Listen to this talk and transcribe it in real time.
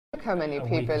Look how many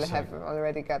people have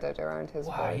already gathered around his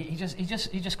board. He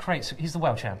just creates. He's the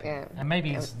world champion, and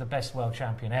maybe he's the best world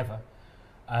champion ever.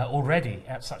 Already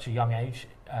at such a young age,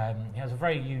 he has a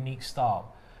very unique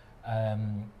style. A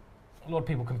lot of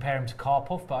people compare him to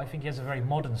Karpov, but I think he has a very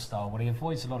modern style where he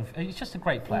avoids a lot of. He's just a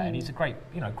great player, and he's a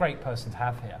great person to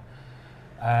have here.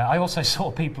 I also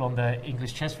saw people on the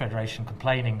English Chess Federation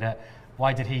complaining that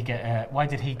why did he get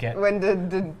when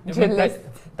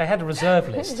they had a reserve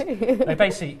list. They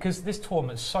basically, because this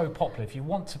tournament is so popular, if you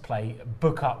want to play,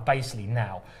 book up basically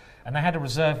now. And they had a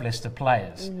reserve list of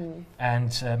players,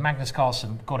 and Magnus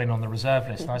Carlsen got in on the reserve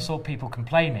list. And I saw people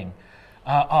complaining,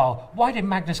 why did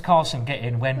Magnus Carlsen get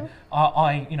in when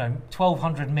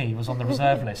 1200 me was on the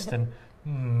reserve list? And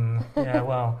yeah,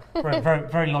 well, very,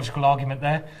 very logical argument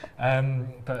there.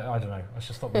 But I don't know. I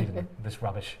should stop reading this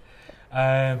rubbish.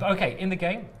 Okay, in the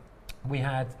game, we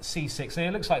had c6. And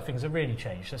it looks like things have really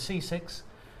changed. So c6.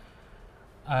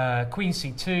 Queen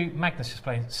c2, Magnus is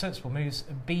playing sensible moves,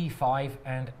 b5,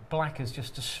 and black has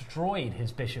just destroyed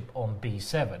his bishop on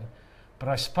b7. But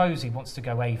I suppose he wants to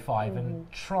go a5 and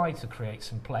try to create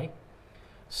some play.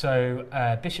 So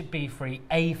bishop b3,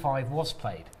 a5 was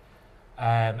played.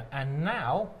 And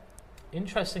now,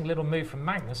 interesting little move from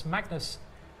Magnus. Magnus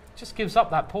just gives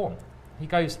up that pawn. He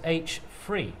goes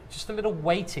h3, just a little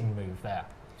waiting move there.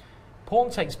 Pawn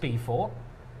takes b4,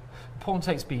 pawn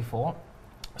takes b4.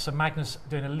 So Magnus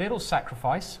doing a little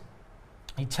sacrifice.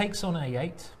 He takes on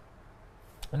a8,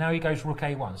 and now he goes rook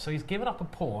a1. So he's given up a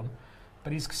pawn,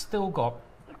 but he's still got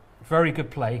very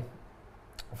good play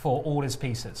for all his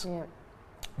pieces. Yeah.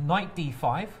 Knight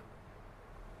d5,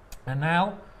 and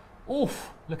now, oof,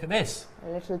 look at this.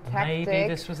 A little tactic. Maybe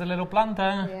this was a little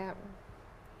blunder. Yeah.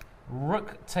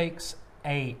 Rook takes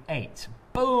a8,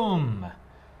 boom,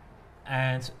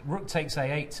 and rook takes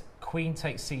a8, queen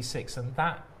takes c6, and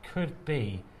that could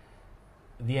be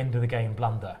the end of the game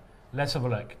blunder. Let's have a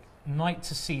look. Knight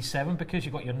to c7, because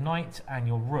you've got your knight and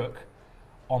your rook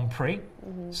on pre,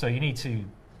 so you need to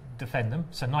defend them.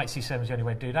 So knight c7 is the only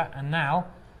way to do that. And now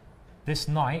this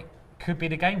knight could be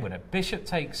the game winner. Bishop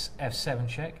takes f7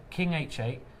 check, king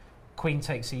h8, queen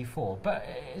takes e4. But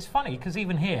it's funny because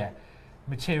even here,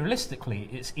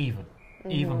 materialistically, it's even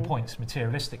points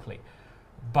materialistically.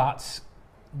 But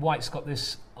White's got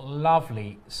this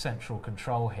lovely central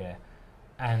control here,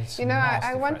 and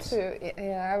I want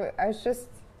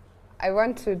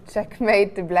to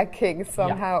checkmate the black king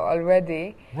somehow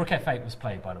already. Rook f8 was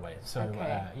played, by the way. So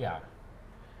yeah,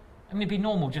 I mean, it'd be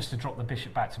normal just to drop the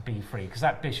bishop back to b3 because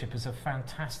that bishop is a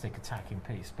fantastic attacking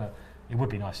piece, but it would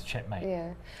be nice to checkmate.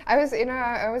 Yeah, I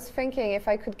was thinking if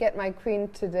I could get my queen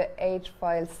to the h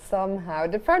file somehow.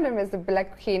 The problem is the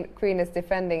black queen is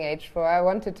defending h4. I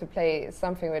wanted to play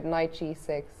something with knight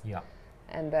g6. Yeah.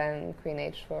 And then queen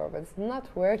h4, but it's not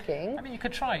working. I mean, you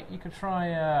could try.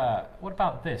 What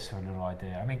about this for a little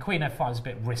idea? I mean, queen f5 is a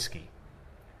bit risky,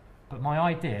 but my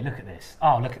idea. Look at this.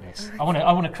 Oh, look at this. I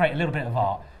want to create a little bit of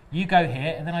art. You go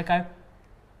here, and then I go.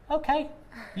 Okay,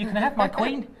 you can have my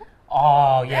queen.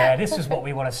 Oh yeah, this is what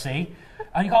we want to see.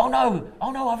 And you go, oh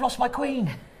no, I've lost my queen.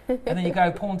 And then you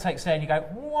go, pawn takes there, and you go,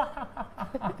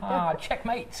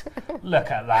 checkmate.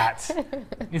 Look at that.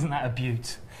 Isn't that a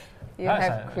beaut? You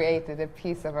have created a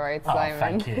piece of art, Simon.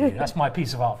 Thank you. That's my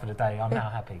piece of art for the day. I'm now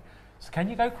happy. So can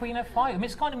you go queen f5? I mean,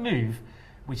 it's kind of move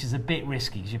which is a bit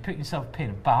risky because you're putting yourself a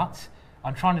pin, but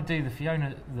I'm trying to do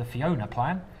the Fiona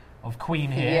plan of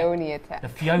queen here. Attack. The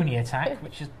Fiona attack,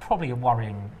 which is probably a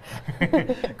worrying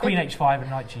queen h5 and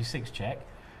knight g6 check.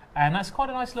 And that's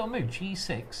quite a nice little move.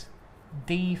 g6,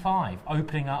 d5,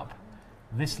 opening up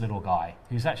this little guy,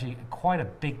 who's actually quite a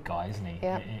big guy, isn't he?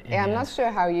 Yeah, I'm not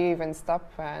sure how you even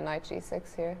stop knight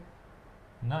g6 here.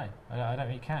 No, I don't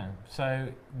think you can. So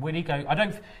will he go?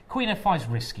 Queen f5 is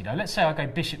risky though. Let's say I go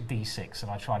bishop d6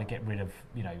 and I try to get rid of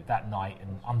that knight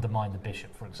and undermine the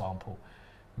bishop, for example.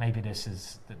 Maybe this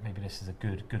is a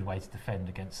good way to defend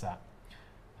against that.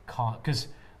 Because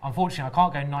unfortunately I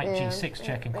can't go knight g6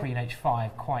 check and queen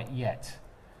h5 quite yet.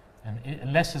 And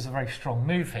unless there's a very strong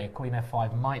move here, queen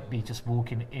f5 might be just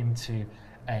walking into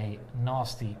a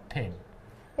nasty pin.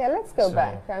 Yeah, let's go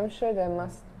back. I'm sure there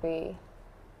must be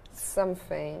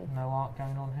something. No art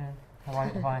going on here.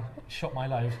 Have I shot my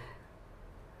load?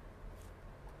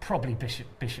 Probably bishop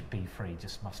b3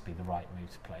 just must be the right move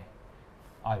to play.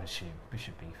 I would assume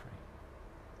bishop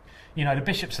b3. The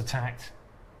bishop's attacked.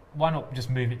 Why not just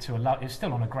move it to it's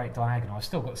still on a great diagonal. I've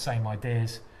still got the same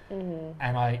ideas.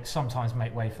 And I sometimes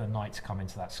make way for the knight to come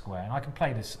into that square, and I can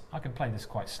play this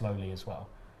quite slowly as well.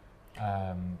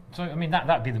 So I mean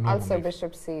that'd be the normal also move.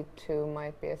 Bishop c2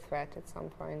 might be a threat at some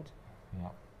point. Yeah.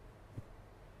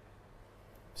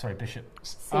 sorry, bishop.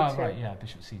 C2. Oh, right, yeah,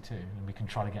 bishop c2, and we can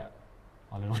try to get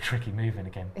our little tricky move in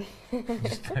again.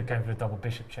 Just going for a double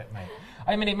bishop checkmate.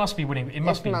 I mean, it must be winning. It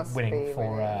must be winning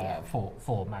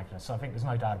for Magnus. So I think there's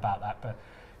no doubt about that. But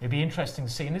it'd be interesting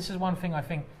to see. And this is one thing I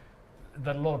think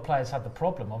that a lot of players have the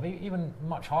problem of, even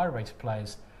much higher rated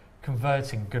players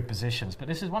converting good positions. But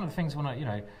this is one of the things when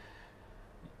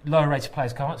lower rated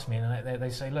players come up to me and they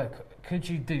say, look, could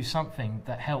you do something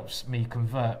that helps me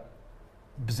convert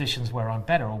positions where I'm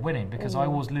better or winning? Because I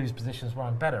always lose positions where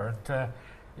I'm better. And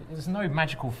there's no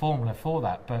magical formula for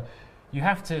that, but you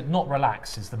have to not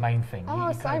relax is the main thing.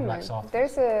 Oh, Simon,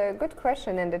 there's a good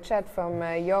question in the chat from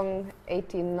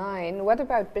Young89. What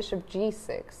about bishop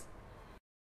g6?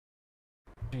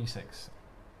 G6.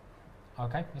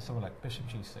 Okay, let's have a look. Bishop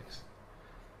g6.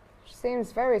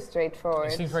 Seems very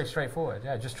straightforward. It seems very straightforward,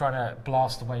 yeah, just trying to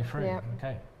blast the way through. Yeah.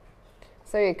 Okay.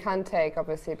 So you can't take,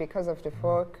 obviously, because of the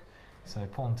fork. So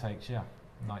pawn takes, yeah.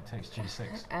 Knight takes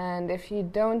g6. And if you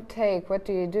don't take, what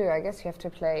do you do? I guess you have to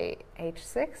play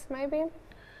h6, maybe?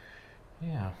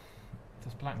 Yeah.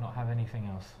 Does black not have anything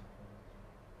else?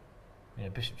 Yeah,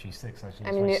 bishop g6, actually.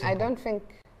 I mean, I don't think,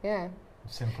 yeah.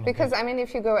 Simple. Because, I mean,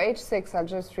 if you go h6, I'll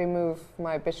just remove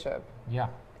my bishop. Yeah.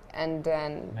 And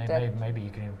then... Maybe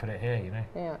you can even put it here, you know?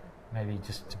 Yeah. Maybe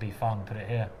just to be fun, put it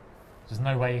here. There's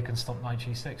no way you can stop knight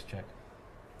g6 check.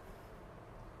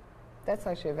 That's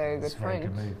actually a very good point.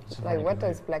 Good move. Like, what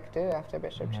does black do after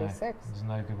bishop g6? There's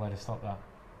no good way to stop that.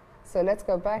 So let's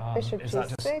go back, bishop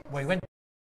g6. Well, he went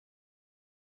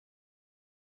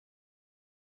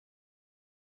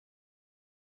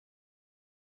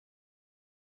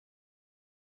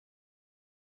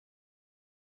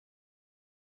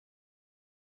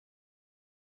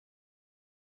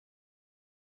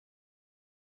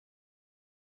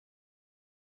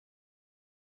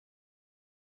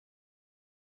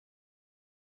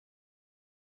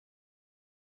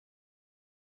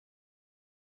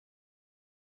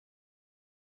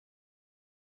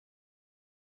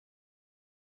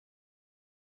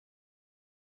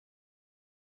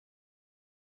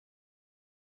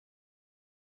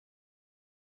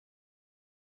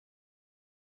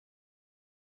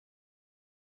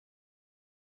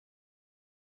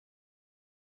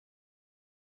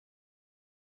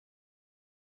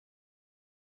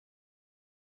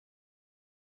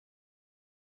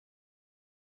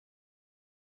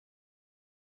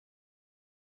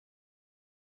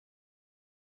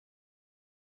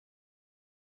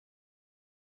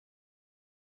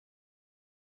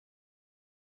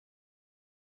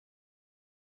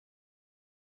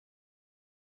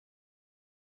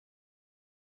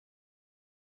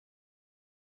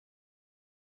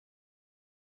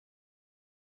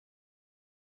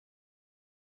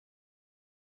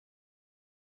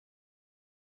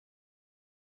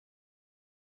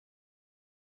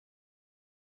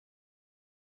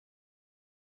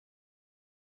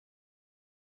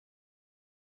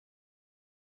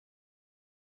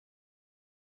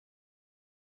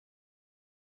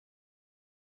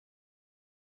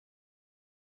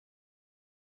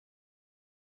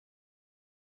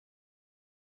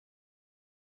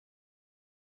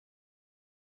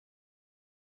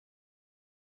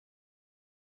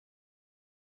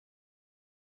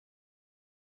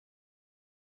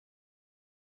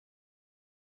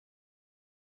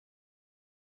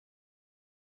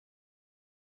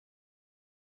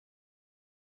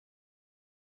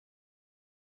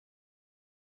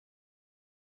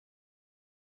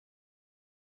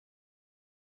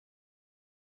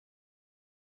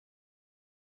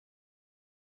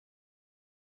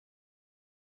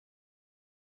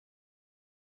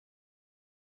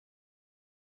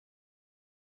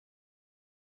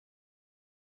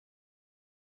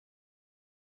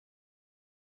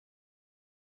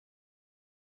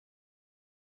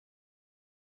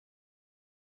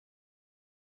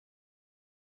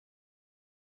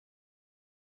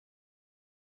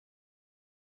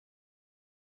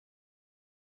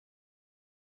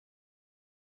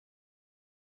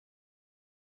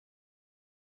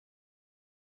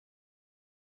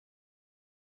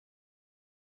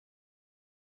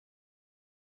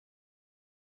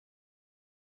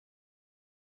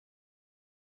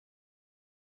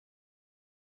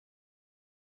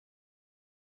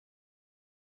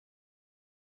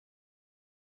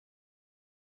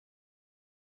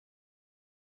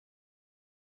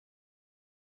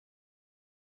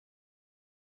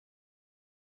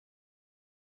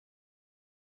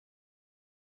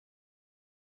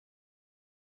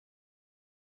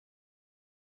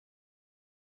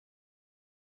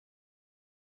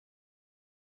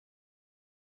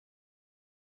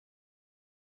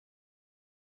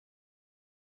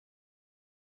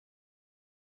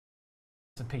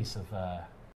a piece of.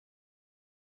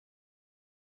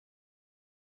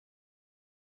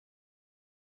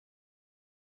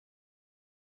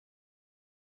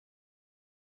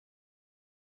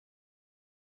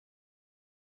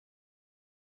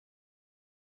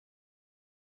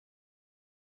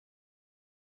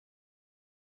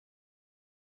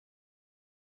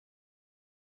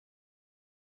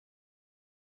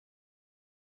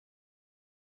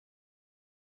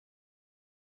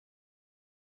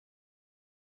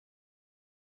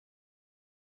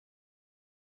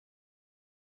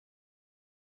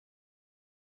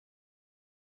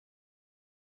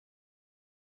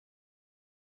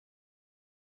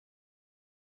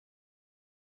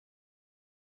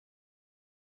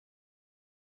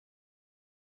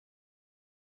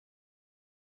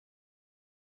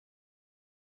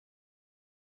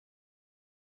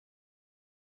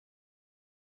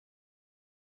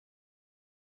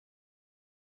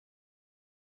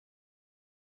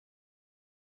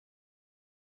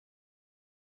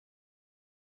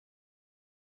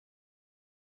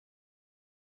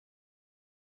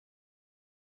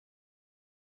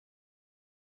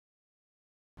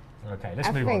 Okay,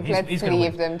 let's move on. Let's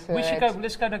leave them to we should go.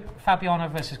 Let's go to Fabiano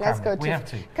versus Kramnik. We have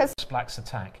to. Because Black's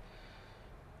attack.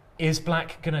 Is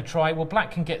Black going to try? Well,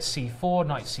 Black can get c4,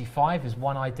 knight c5 is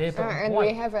one idea. But and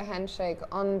we have a handshake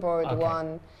on board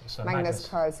one. So Magnus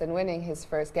Carlsen winning his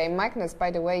first game. Magnus, by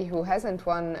the way, who hasn't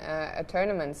won a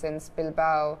tournament since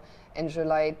Bilbao in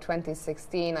July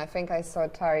 2016. I think I saw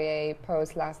Tarrier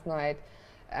post last night.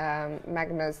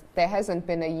 Magnus, there hasn't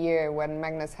been a year when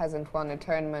Magnus hasn't won a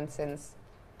tournament since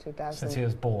 2000. Since he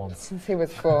was born. Since he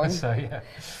was born. So, yeah.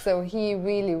 So he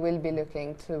really will be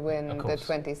looking to win the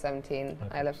 2017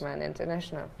 Isle of Man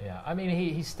International. Yeah, I mean,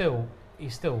 he's still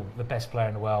the best player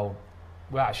in the world,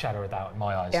 without a shadow of doubt in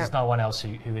my eyes. Yeah. There's no one else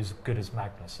who is good as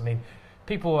Magnus. I mean,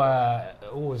 people are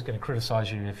always going to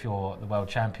criticise you if you're the world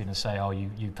champion and say, oh,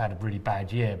 you've had a really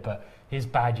bad year, but his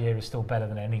bad year is still better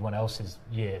than anyone else's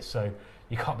year, so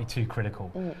you can't be too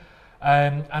critical.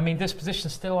 I mean, this position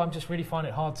still, I'm just really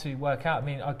finding it hard to work out. I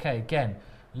mean, okay, again,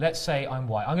 let's say I'm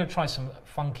white. I'm going to try some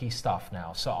funky stuff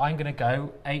now. So I'm going to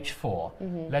go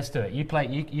h4. Let's do it. You play.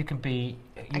 You can be.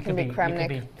 You can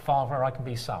be father. I can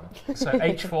be son. So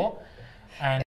h4, and